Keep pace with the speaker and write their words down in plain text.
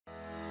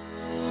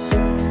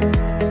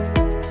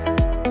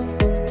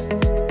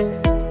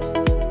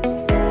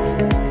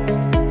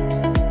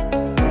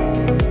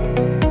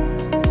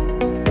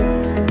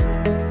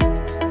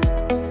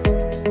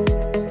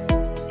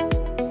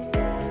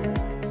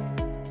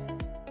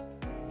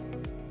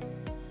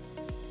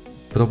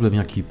Problem,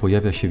 jaki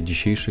pojawia się w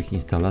dzisiejszych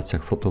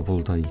instalacjach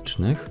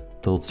fotowoltaicznych,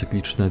 to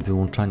cykliczne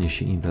wyłączanie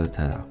się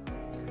inwertera.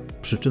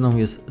 Przyczyną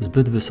jest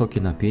zbyt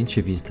wysokie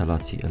napięcie w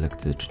instalacji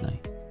elektrycznej.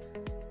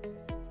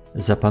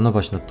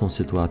 Zapanować nad tą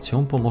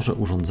sytuacją pomoże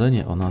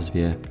urządzenie o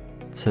nazwie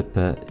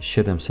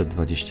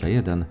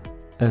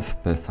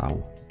CP-721FPV.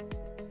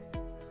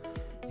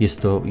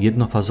 Jest to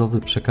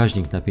jednofazowy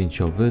przekaźnik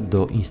napięciowy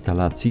do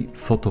instalacji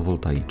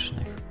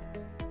fotowoltaicznych.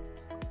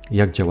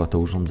 Jak działa to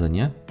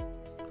urządzenie?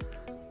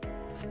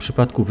 W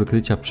przypadku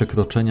wykrycia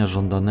przekroczenia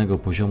żądanego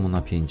poziomu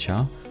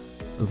napięcia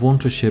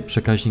włączy się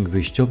przekaźnik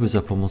wyjściowy,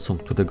 za pomocą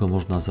którego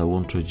można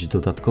załączyć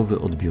dodatkowy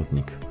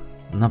odbiornik,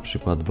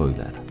 np.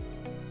 bojler.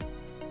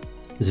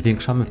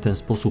 Zwiększamy w ten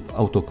sposób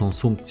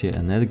autokonsumpcję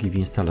energii w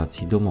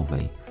instalacji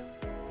domowej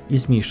i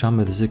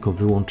zmniejszamy ryzyko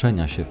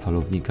wyłączenia się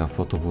falownika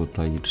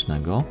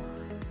fotowoltaicznego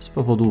z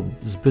powodu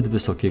zbyt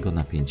wysokiego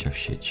napięcia w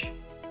sieci.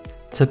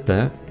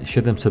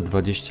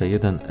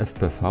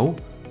 CP-721FPV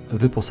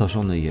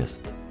wyposażony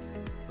jest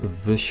w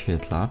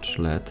wyświetlacz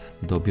LED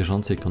do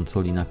bieżącej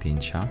kontroli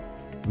napięcia,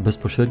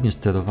 bezpośrednie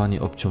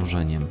sterowanie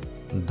obciążeniem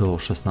do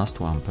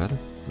 16 A,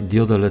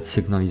 diodę LED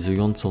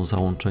sygnalizującą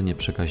załączenie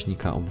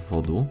przekaźnika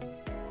obwodu.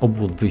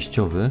 Obwód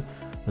wyjściowy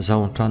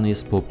załączany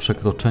jest po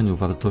przekroczeniu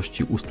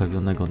wartości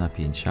ustawionego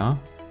napięcia,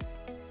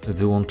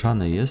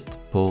 wyłączany jest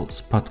po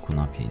spadku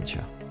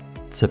napięcia.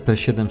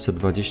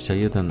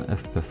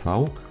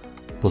 CP-721FPV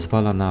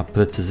pozwala na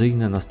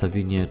precyzyjne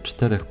nastawienie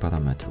 4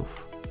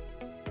 parametrów.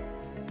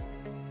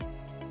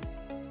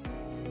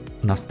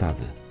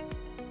 Nastawy.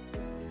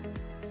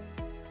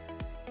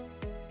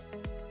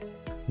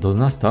 Do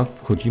nastaw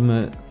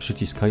wchodzimy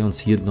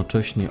przyciskając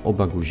jednocześnie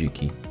oba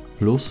guziki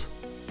plus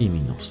i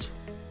minus.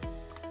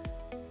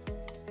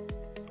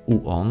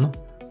 U-on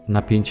 –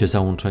 napięcie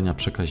załączenia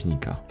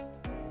przekaźnika.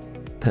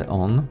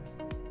 T-on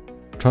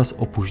 – czas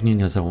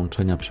opóźnienia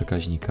załączenia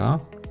przekaźnika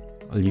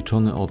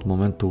liczony od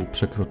momentu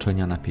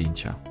przekroczenia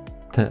napięcia.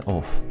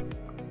 T-off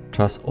 –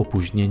 czas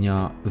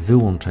opóźnienia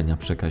wyłączenia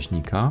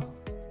przekaźnika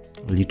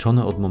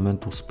liczony od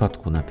momentu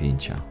spadku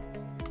napięcia.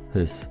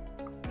 Hys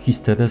 –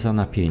 histereza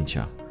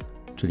napięcia,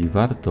 czyli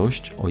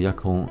wartość, o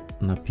jaką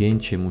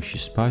napięcie musi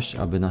spaść,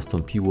 aby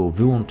nastąpiło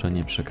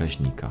wyłączenie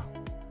przekaźnika.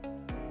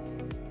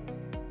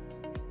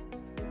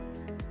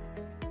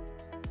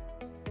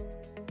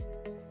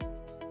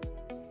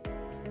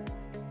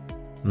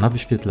 Na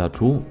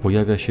wyświetlaczu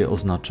pojawia się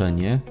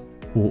oznaczenie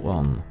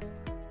U-on.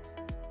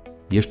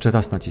 Jeszcze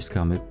raz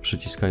naciskamy,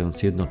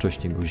 przyciskając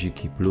jednocześnie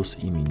guziki plus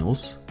i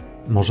minus.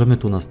 Możemy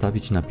tu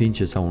nastawić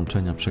napięcie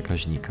załączenia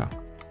przekaźnika.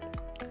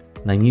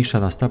 Najmniejsza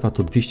nastawa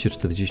to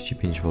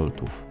 245 V,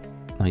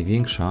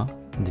 największa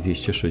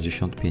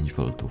 265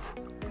 V.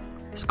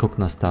 Skok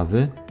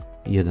nastawy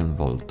 1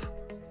 V.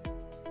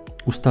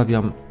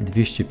 Ustawiam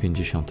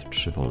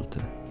 253 V.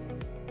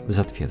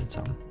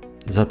 Zatwierdzam.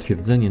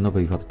 Zatwierdzenie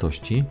nowej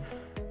wartości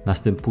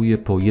następuje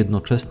po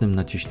jednoczesnym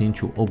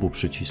naciśnięciu obu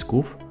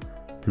przycisków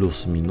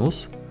plus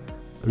minus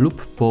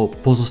lub po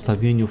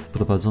pozostawieniu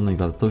wprowadzonej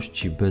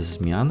wartości bez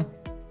zmian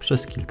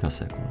przez kilka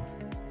sekund.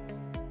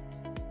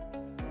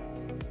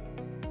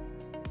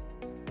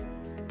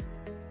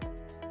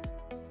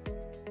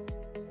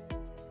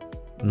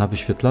 Na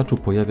wyświetlaczu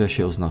pojawia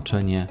się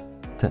oznaczenie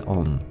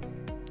T-on.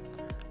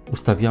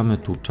 Ustawiamy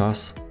tu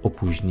czas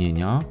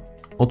opóźnienia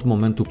od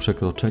momentu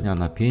przekroczenia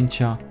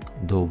napięcia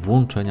do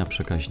włączenia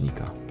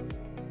przekaźnika.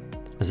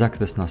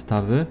 Zakres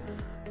nastawy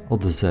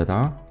od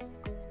 0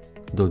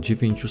 do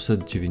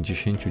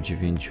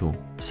 999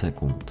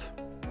 sekund.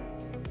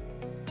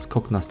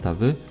 Skok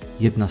nastawy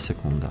 1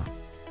 sekunda.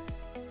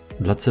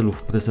 Dla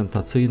celów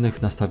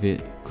prezentacyjnych nastawię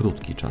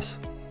krótki czas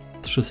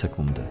 3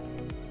 sekundy.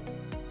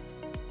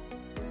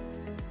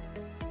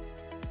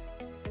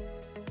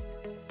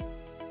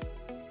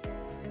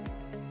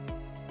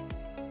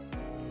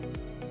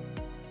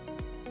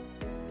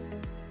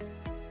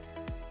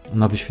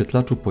 Na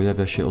wyświetlaczu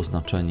pojawia się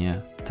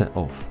oznaczenie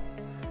T-off.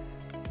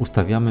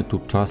 Ustawiamy tu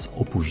czas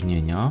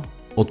opóźnienia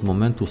od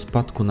momentu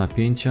spadku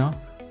napięcia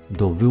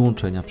do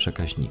wyłączenia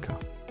przekaźnika.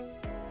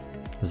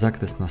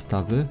 Zakres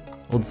nastawy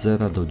od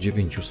 0 do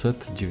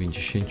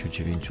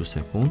 999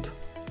 sekund.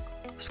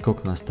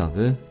 Skok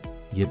nastawy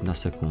 1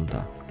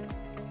 sekunda.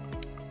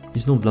 I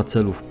znów dla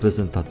celów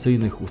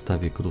prezentacyjnych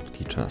ustawię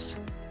krótki czas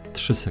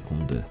 3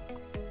 sekundy.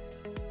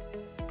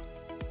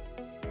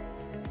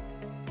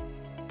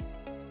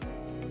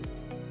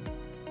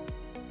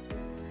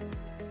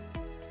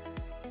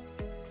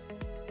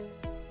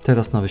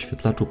 Teraz na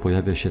wyświetlaczu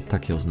pojawia się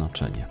takie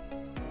oznaczenie.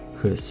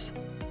 Hys.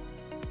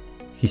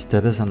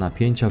 Histereza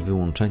napięcia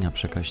wyłączenia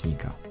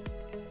przekaźnika.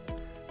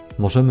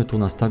 Możemy tu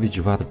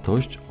nastawić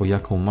wartość, o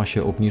jaką ma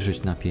się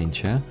obniżyć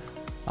napięcie,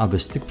 aby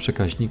styk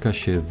przekaźnika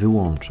się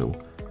wyłączył,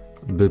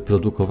 by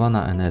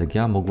produkowana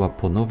energia mogła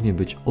ponownie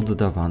być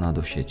oddawana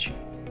do sieci.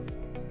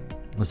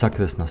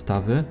 Zakres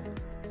nastawy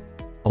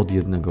od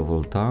 1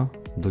 V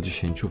do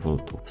 10 V.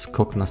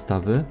 Skok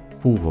nastawy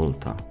 0,5 V.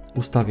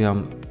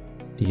 Ustawiam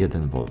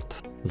 1 V.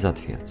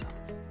 Zatwierdzam.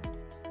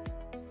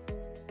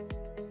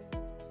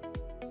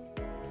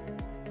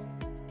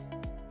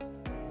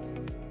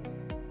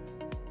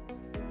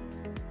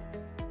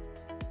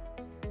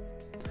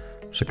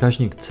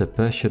 Przekaźnik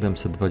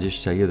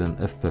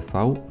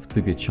CP-721FPV w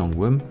trybie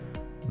ciągłym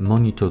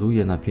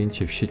monitoruje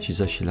napięcie w sieci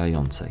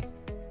zasilającej.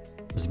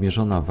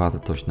 Zmierzona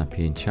wartość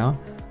napięcia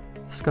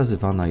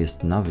wskazywana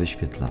jest na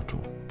wyświetlaczu.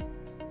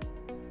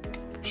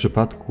 W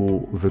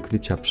przypadku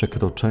wykrycia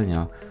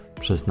przekroczenia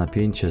przez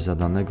napięcie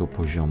zadanego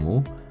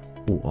poziomu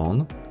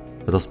UON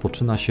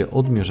rozpoczyna się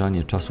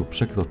odmierzanie czasu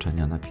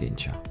przekroczenia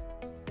napięcia.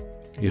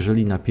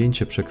 Jeżeli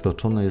napięcie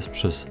przekroczone jest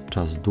przez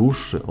czas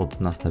dłuższy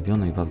od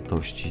nastawionej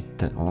wartości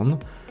TON,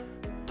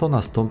 to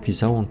nastąpi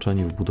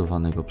załączenie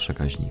wbudowanego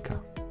przekaźnika.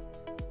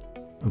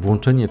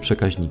 Włączenie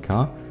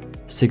przekaźnika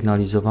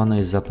sygnalizowane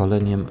jest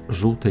zapaleniem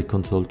żółtej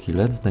kontrolki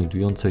LED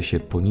znajdującej się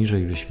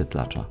poniżej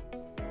wyświetlacza.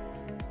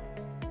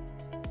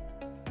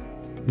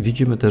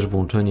 Widzimy też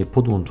włączenie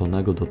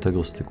podłączonego do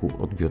tego styku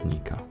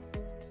odbiornika.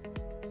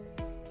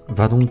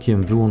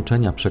 Warunkiem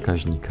wyłączenia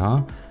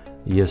przekaźnika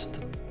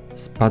jest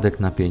spadek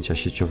napięcia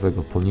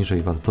sieciowego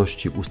poniżej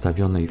wartości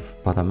ustawionej w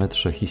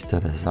parametrze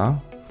histereza,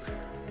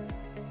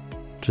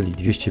 czyli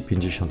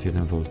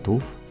 251 V,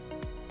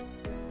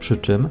 przy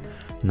czym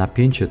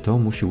napięcie to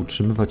musi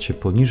utrzymywać się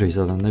poniżej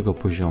zadanego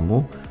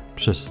poziomu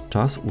przez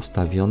czas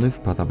ustawiony w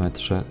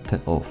parametrze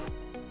TOFF.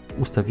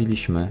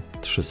 Ustawiliśmy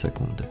 3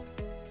 sekundy.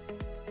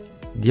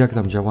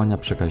 Diagram działania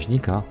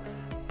przekaźnika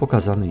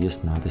pokazany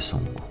jest na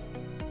rysunku.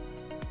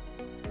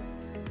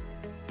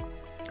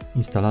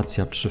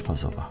 Instalacja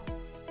trzyfazowa.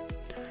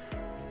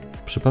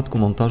 W przypadku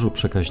montażu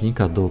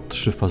przekaźnika do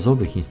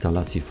trzyfazowych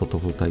instalacji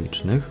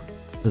fotowoltaicznych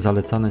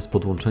zalecane jest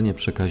podłączenie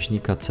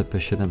przekaźnika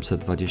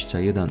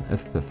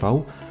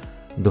CP-721FPV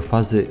do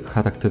fazy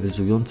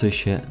charakteryzującej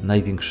się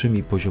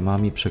największymi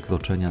poziomami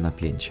przekroczenia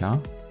napięcia,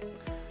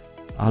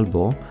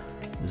 albo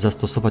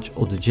zastosować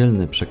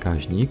oddzielny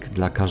przekaźnik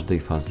dla każdej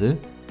fazy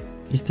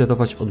i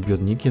sterować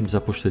odbiornikiem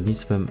za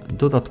pośrednictwem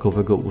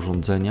dodatkowego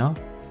urządzenia,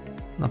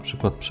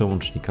 np.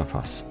 przełącznika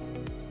faz.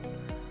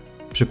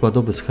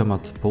 Przykładowy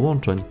schemat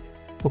połączeń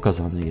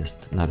pokazany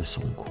jest na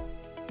rysunku.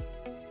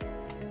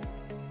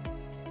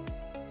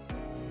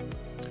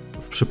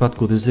 W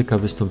przypadku ryzyka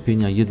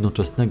wystąpienia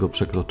jednoczesnego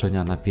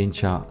przekroczenia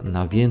napięcia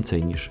na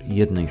więcej niż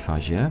jednej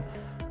fazie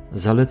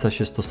zaleca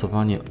się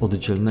stosowanie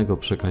oddzielnego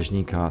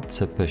przekaźnika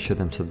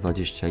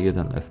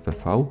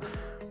CP-721FPV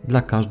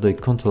dla każdej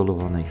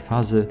kontrolowanej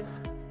fazy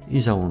i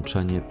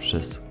załączenie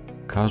przez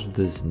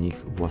każdy z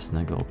nich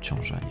własnego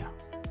obciążenia.